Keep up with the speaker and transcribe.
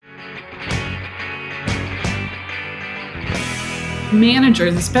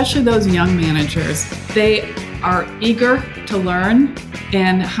managers, especially those young managers, they are eager to learn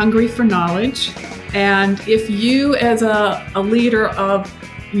and hungry for knowledge. And if you, as a leader of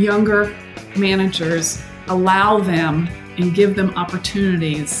younger managers, allow them and give them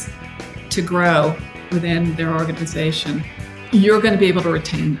opportunities to grow within their organization, you're going to be able to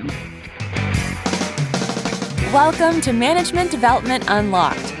retain them. Welcome to Management Development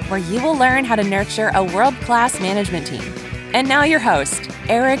Unlocked, where you will learn how to nurture a world-class management team. And now your host,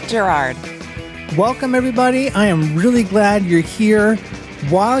 Eric Gerard. Welcome, everybody. I am really glad you're here.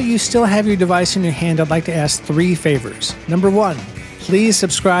 While you still have your device in your hand, I'd like to ask 3 favors. Number 1, please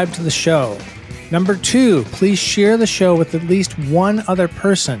subscribe to the show. Number 2, please share the show with at least one other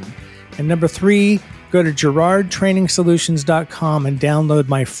person. And number 3, go to GerardTrainingsolutions.com and download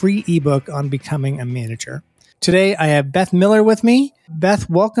my free ebook on becoming a manager. Today, I have Beth Miller with me. Beth,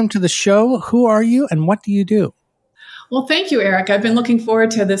 welcome to the show. Who are you and what do you do? Well, thank you, Eric. I've been looking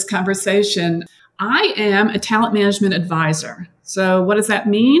forward to this conversation. I am a talent management advisor. So what does that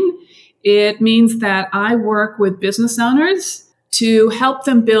mean? It means that I work with business owners to help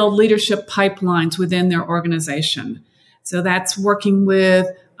them build leadership pipelines within their organization. So that's working with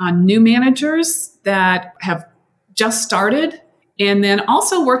new managers that have just started, and then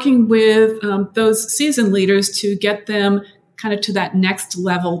also working with those seasoned leaders to get them kind of to that next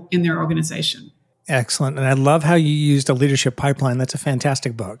level in their organization. Excellent. And I love how you used a leadership pipeline. That's a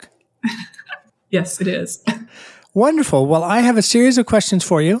fantastic book. Yes, it is. Wonderful. Well, I have a series of questions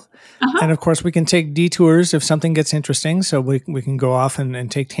for you. And of course, we can take detours if something gets interesting, so we can go off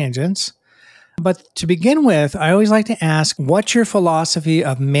and take tangents. But to begin with, I always like to ask, what's your philosophy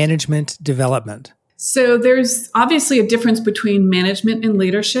of management development? So there's obviously a difference between management and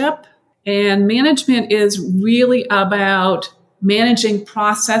leadership. And management is really about managing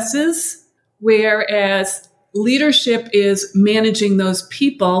processes, whereas leadership is managing those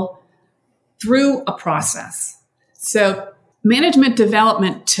people through a process. So management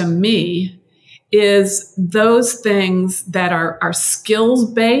development to me is those things that are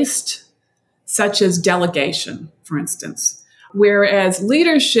skills-based, such as delegation, for instance. Whereas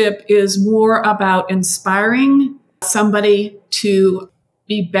leadership is more about inspiring somebody to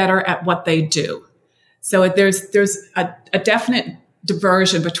be better at what they do. So there's a definite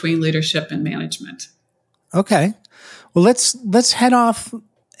diversion between leadership and management. Okay. Well, let's head off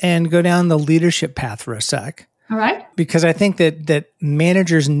and go down the leadership path for a sec. All right. Because I think that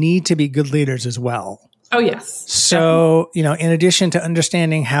managers need to be good leaders as well. Oh, yes. So, in addition to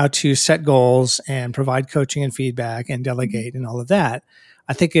understanding how to set goals and provide coaching and feedback and delegate and all of that,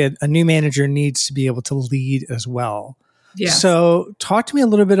 I think a new manager needs to be able to lead as well. Yes. So talk to me a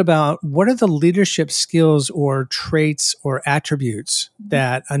little bit about what are the leadership skills or traits or attributes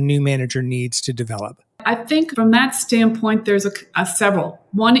that a new manager needs to develop? I think from that standpoint, there's a several.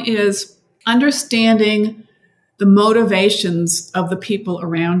 One is understanding the motivations of the people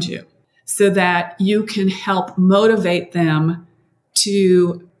around you, so that you can help motivate them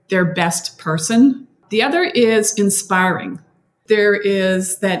to their best person. The other is inspiring. There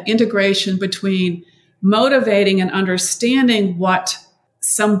is that integration between motivating and understanding what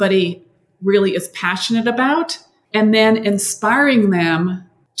somebody really is passionate about, and then inspiring them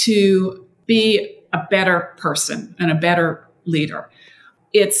to be a better person and a better leader.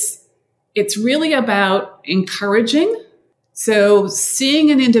 It's really about encouraging. So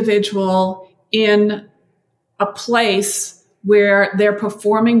seeing an individual in a place where they're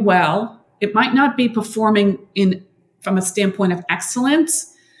performing well, it might not be performing from a standpoint of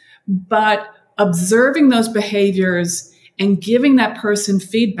excellence, but observing those behaviors and giving that person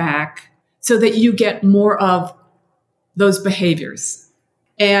feedback so that you get more of those behaviors.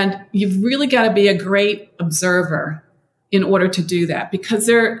 And you've really got to be a great observer in order to do that, because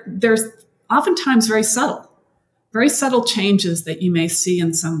there's oftentimes very subtle changes that you may see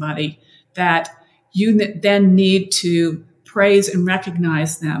in somebody that you then need to praise and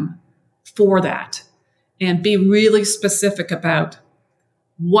recognize them for that, and be really specific about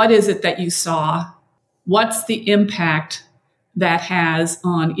what is it that you saw, what's the impact that has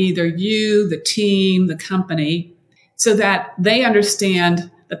on either you, the team, the company, so that they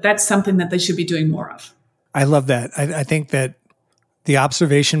understand that that's something that they should be doing more of. I love that. I think that the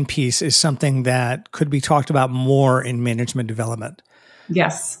observation piece is something that could be talked about more in management development.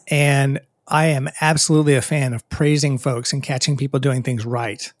 Yes. And I am absolutely a fan of praising folks and catching people doing things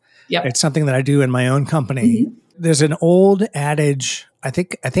right. Yep. It's something that I do in my own company. Mm-hmm. There's an old adage, I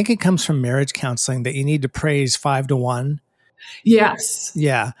think it comes from marriage counseling, that you need to praise 5 to 1. Yes.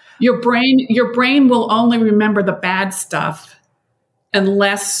 Yeah. Your brain will only remember the bad stuff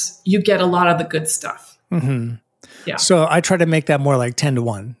unless you get a lot of the good stuff. Mm-hmm. Yeah. So I try to make that more like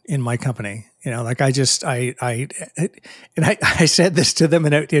 10-1 in my company. Like I said this to them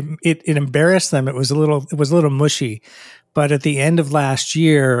and it embarrassed them. It was a little mushy, but at the end of last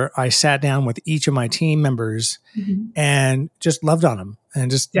year, I sat down with each of my team members and just loved on them and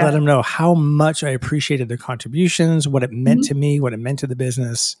just let them know how much I appreciated their contributions, what it meant to me, what it meant to the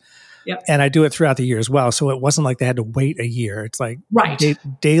business. Yep. And I do it throughout the year as well. So it wasn't like they had to wait a year. It's like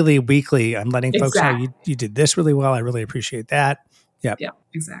daily, weekly. I'm letting folks know you did this really well. I really appreciate that. Yep. Yeah,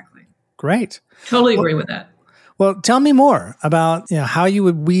 exactly. Great. Totally agree with that. Well, tell me more about how you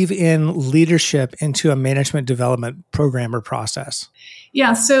would weave in leadership into a management development program or process.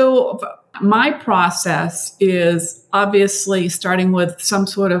 Yeah. So my process is obviously starting with some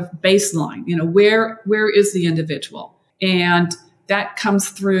sort of baseline. Where is the individual? And that comes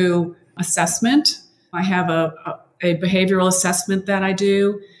through assessment. I have a behavioral assessment that I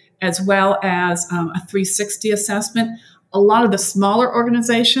do, as well as a 360 assessment. A lot of the smaller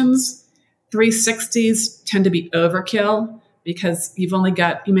organizations, 360s tend to be overkill because you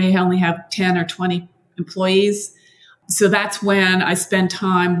may only have 10 or 20 employees. So that's when I spend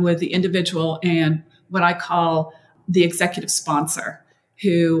time with the individual and what I call the executive sponsor,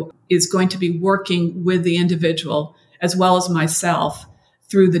 who is going to be working with the individual as well as myself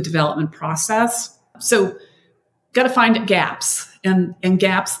through the development process. So got to find gaps and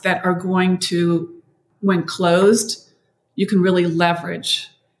gaps that are going to, when closed, you can really leverage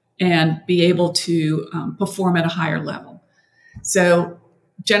and be able to perform at a higher level. So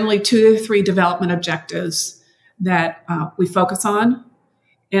generally 2 to 3 development objectives that we focus on.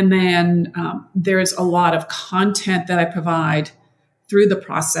 And then there's a lot of content that I provide through the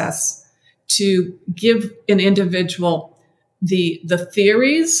process to give an individual the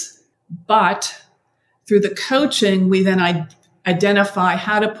theories, but through the coaching, we then identify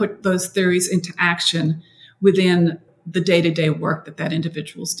how to put those theories into action within the day-to-day work that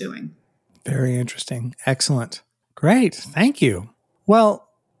individual's doing. Very interesting. Excellent. Great. Thank you. Well,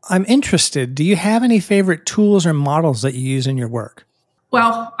 I'm interested. Do you have any favorite tools or models that you use in your work?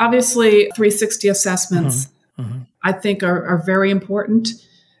 Well, obviously, 360 assessments, I think are very important.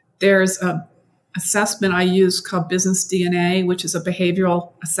 There's an assessment I use called Business DNA, which is a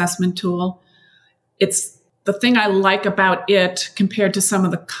behavioral assessment tool. It's the thing I like about it compared to some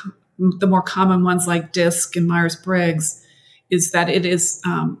of the more common ones like DISC and Myers-Briggs is that it is,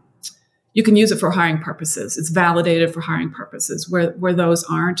 you can use it for hiring purposes. It's validated for hiring purposes where those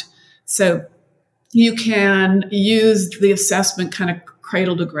aren't. So you can use the assessment kind of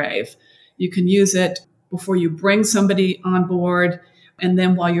cradle to grave. You can use it before you bring somebody on board. And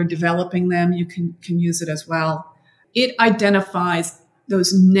then while you're developing them, you can use it as well. It identifies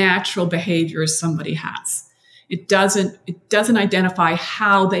those natural behaviors somebody has. It doesn't identify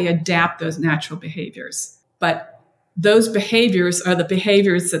how they adapt those natural behaviors. But those behaviors are the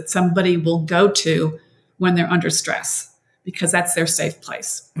behaviors that somebody will go to when they're under stress, because that's their safe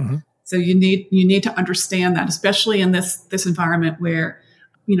place. Mm-hmm. So you need to understand that, especially in this environment where,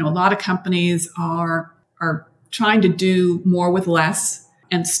 a lot of companies are trying to do more with less,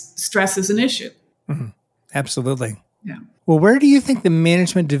 and stress is an issue. Mm-hmm. Absolutely. Yeah. Well, where do you think the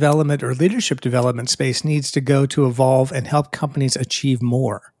management development or leadership development space needs to go to evolve and help companies achieve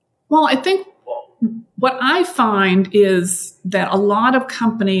more? Well, I think what I find is that a lot of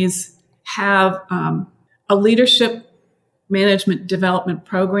companies have a leadership management development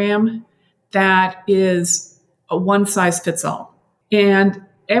program that is a one-size-fits-all. And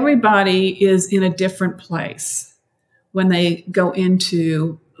everybody is in a different place when they go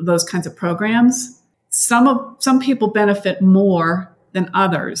into those kinds of programs. Some people benefit more than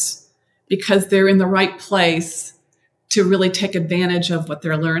others because they're in the right place to really take advantage of what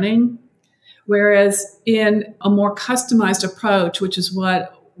they're learning. Whereas in a more customized approach, which is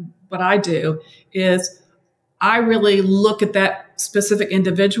what I do, is I really look at that specific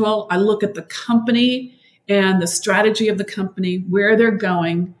individual. I look at the company and the strategy of the company, where they're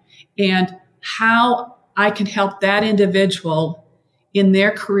going, and how I can help that individual in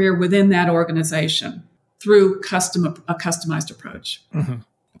their career within that organization through a customized approach. Mm-hmm.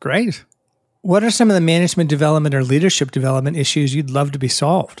 Great. What are some of the management development or leadership development issues you'd love to be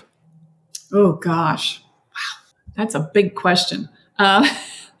solved? Oh, gosh. Wow. That's a big question.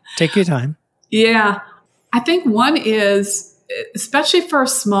 Take your time. Yeah. I think one is, especially for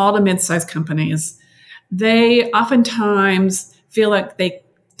small to mid-sized companies, they oftentimes feel like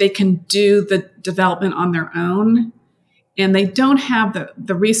they can do the development on their own, and they don't have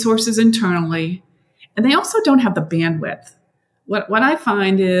the resources internally, and they also don't have the bandwidth. What I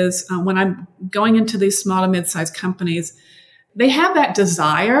find is when I'm going into these small to mid-sized companies, they have that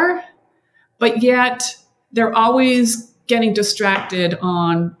desire, but yet they're always getting distracted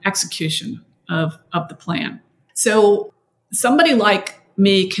on execution of the plan. So somebody like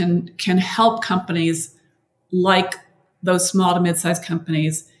me can help companies like those small to mid-sized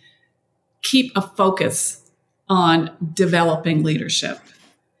companies keep a focus on developing leadership.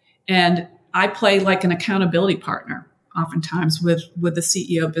 And I play like an accountability partner oftentimes with the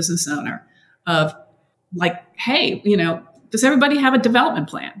CEO business owner of like, hey, does everybody have a development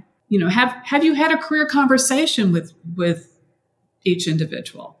plan? Have you had a career conversation with each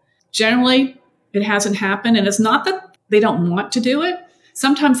individual? Generally, it hasn't happened. And it's not that they don't want to do it.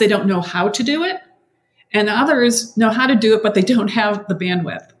 Sometimes they don't know how to do it. And others know how to do it, but they don't have the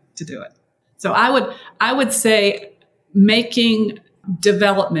bandwidth to do it. So I would say making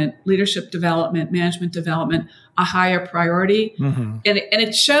development, leadership development, management development a higher priority. Mm-hmm. And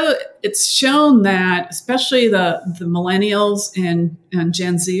it's shown that especially the millennials and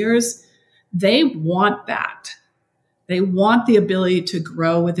Gen Zers, they want that. They want the ability to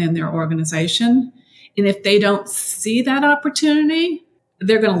grow within their organization. And if they don't see that opportunity,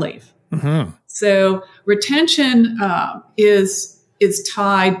 they're going to leave. Mm-hmm. So retention is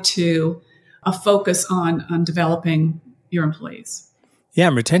tied to a focus on developing your employees. Yeah,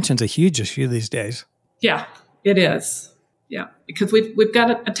 and retention's a huge issue these days. Yeah, it is. Yeah, because we've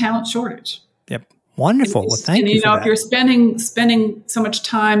got a talent shortage. Yep. Wonderful. Well, thank you for that. If you're spending so much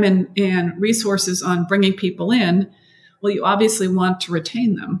time and resources on bringing people in, well, you obviously want to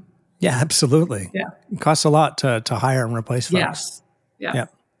retain them. Yeah, absolutely. Yeah. It costs a lot to hire and replace folks. Yes. Yeah.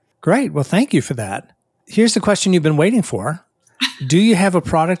 Yep. Great. Well, thank you for that. Here's the question you've been waiting for. Do you have a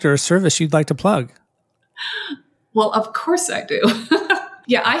product or a service you'd like to plug? Well, of course I do.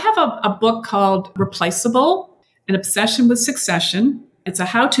 Yeah, I have a book called Replaceable, An Obsession with Succession. It's a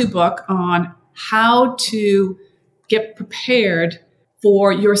how-to book on how to get prepared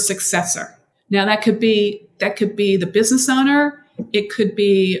for your successor. Now, that could be the business owner. It could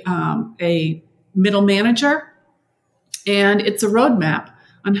be a middle manager. And it's a roadmap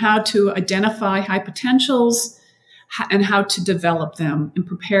on how to identify high potentials and how to develop them and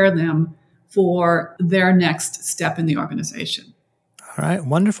prepare them for their next step in the organization. All right.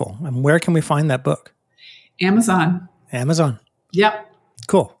 Wonderful. And where can we find that book? Amazon. Yep.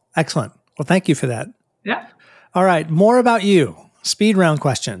 Cool. Excellent. Well, thank you for that. Yeah. All right. More about you. Speed round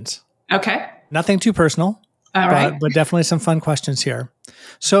questions. Okay. Nothing too personal. All right. But definitely some fun questions here.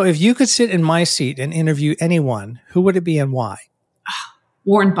 So if you could sit in my seat and interview anyone, who would it be and why?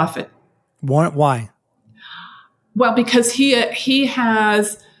 Warren Buffett. Why? Well, because he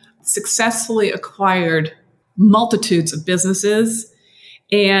has successfully acquired multitudes of businesses,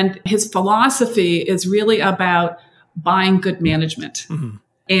 and his philosophy is really about buying good management. Mm-hmm.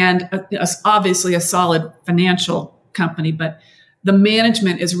 And obviously a solid financial company, but the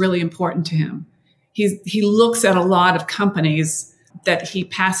management is really important to him. He looks at a lot of companies that he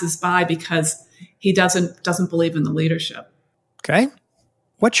passes by because he doesn't believe in the leadership. Okay.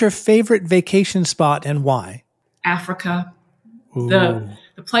 What's your favorite vacation spot and why? Africa. Ooh.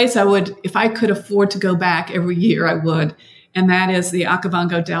 The place I would, if I could afford to go back every year, I would. And that is the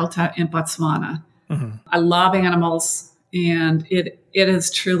Okavango Delta in Botswana. Mm-hmm. I love animals, and it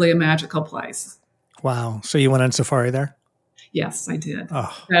is truly a magical place. Wow. So you went on safari there? Yes, I did.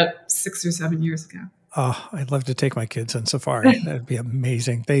 About 6 or 7 years ago. Oh, I'd love to take my kids on safari. That'd be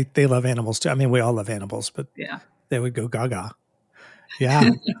amazing. They love animals too. I mean, we all love animals, but yeah, they would go gaga.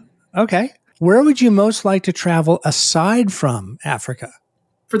 Yeah. Okay. Where would you most like to travel aside from Africa?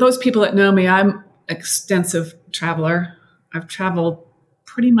 For those people that know me, I'm an extensive traveler. I've traveled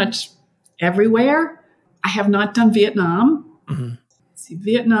pretty much everywhere. I have not done Vietnam. Mm-hmm. See,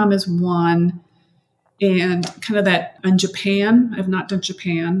 Vietnam is one. And kind of that, and Japan, I've not done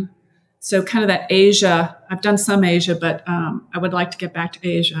Japan. So kind of that Asia, I've done some Asia, but I would like to get back to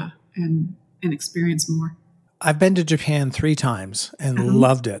Asia and experience more. I've been to Japan 3 times and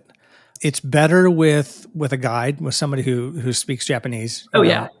loved it. It's better with a guide, with somebody who speaks Japanese. Oh,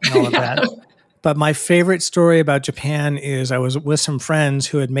 yeah. And all of that. But my favorite story about Japan is I was with some friends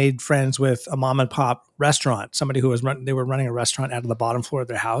who had made friends with a mom and pop restaurant, somebody who they were running a restaurant out of the bottom floor of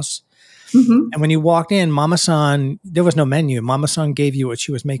their house. Mm-hmm. And when you walked in, Mama-san, there was no menu. Mama-san gave you what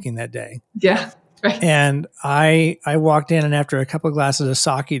she was making that day. Yeah. Right. And I walked in, and after a couple of glasses of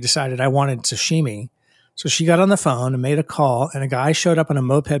sake, decided I wanted sashimi. So she got on the phone and made a call, and a guy showed up on a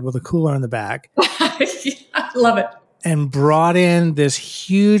moped with a cooler in the back. I love it. And brought in this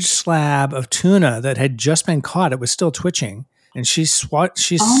huge slab of tuna that had just been caught. It was still twitching. And she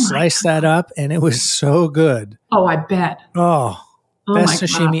sliced that up, and it was so good. Oh, I bet. Oh, best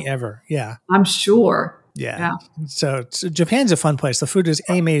sashimi ever. Yeah. I'm sure. Yeah. So Japan's a fun place. The food is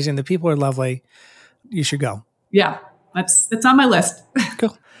amazing. The people are lovely. you should go. Yeah, that's on my list.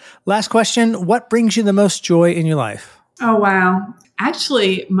 Cool. Last question. What brings you the most joy in your life? Oh, wow.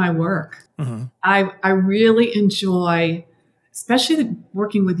 Actually, my work. Mm-hmm. I really enjoy, especially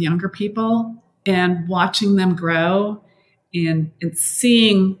working with younger people and watching them grow and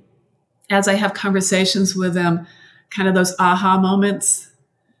seeing, as I have conversations with them, kind of those aha moments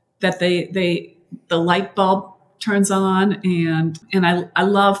that the light bulb turns on. And I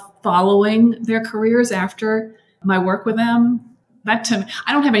love following their careers after my work with them. I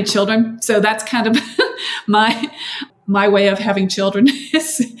don't have any children, so that's kind of my way of having children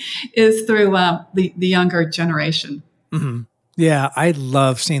is through the younger generation. Mm-hmm. Yeah, I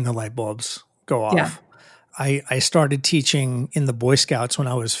love seeing the light bulbs go off. Yeah. I started teaching in the Boy Scouts when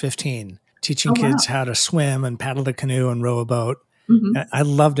I was 15, teaching kids how to swim and paddle the canoe and row a boat. Mm-hmm. I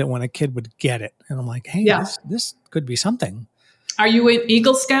loved it when a kid would get it. And I'm like, hey, this could be something. Are you an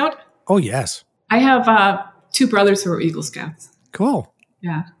Eagle Scout? Oh, yes. I have 2 brothers who are Eagle Scouts. Cool.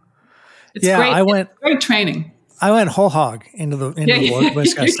 Yeah. It's great. It's great training. I went whole hog into the Boy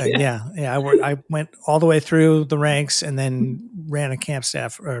Scouts thing. Yeah. I went all the way through the ranks and then ran a camp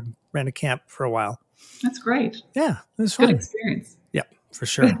for a while. That's great. Yeah. It was fun. Good experience. Yeah, for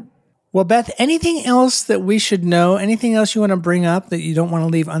sure. Well, Beth, anything else that we should know? Anything else you want to bring up that you don't want to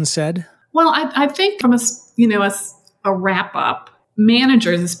leave unsaid? Well, I think from a wrap up,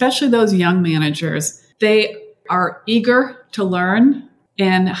 managers, especially those young managers, they are eager to learn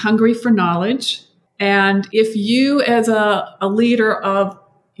and hungry for knowledge. And if you, as a leader of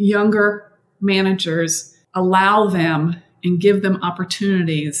younger managers, allow them and give them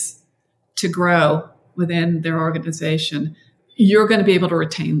opportunities to grow within their organization, you're going to be able to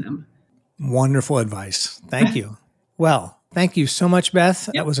retain them. Wonderful advice. Thank you. Well, thank you so much, Beth.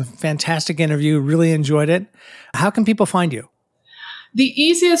 Yep. That was a fantastic interview. Really enjoyed it. How can people find you? The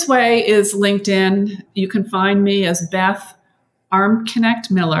easiest way is LinkedIn. You can find me as Beth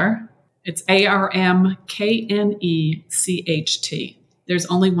Armknecht Miller. It's ARMKNECHT. There's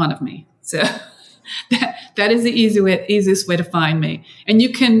only one of me. So that is the easiest way to find me. And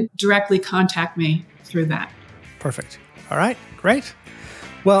you can directly contact me through that. Perfect. All right. Great.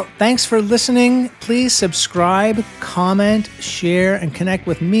 Well, thanks for listening. Please subscribe, comment, share, and connect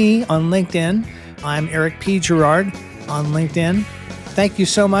with me on LinkedIn. I'm Eric P. Girard on LinkedIn. Thank you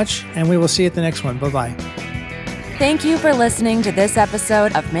so much, and we will see you at the next one. Bye-bye. Thank you for listening to this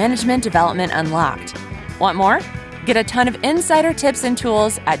episode of Management Development Unlocked. Want more? Get a ton of insider tips and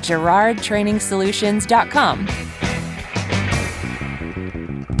tools at GirardTrainingsolutions.com.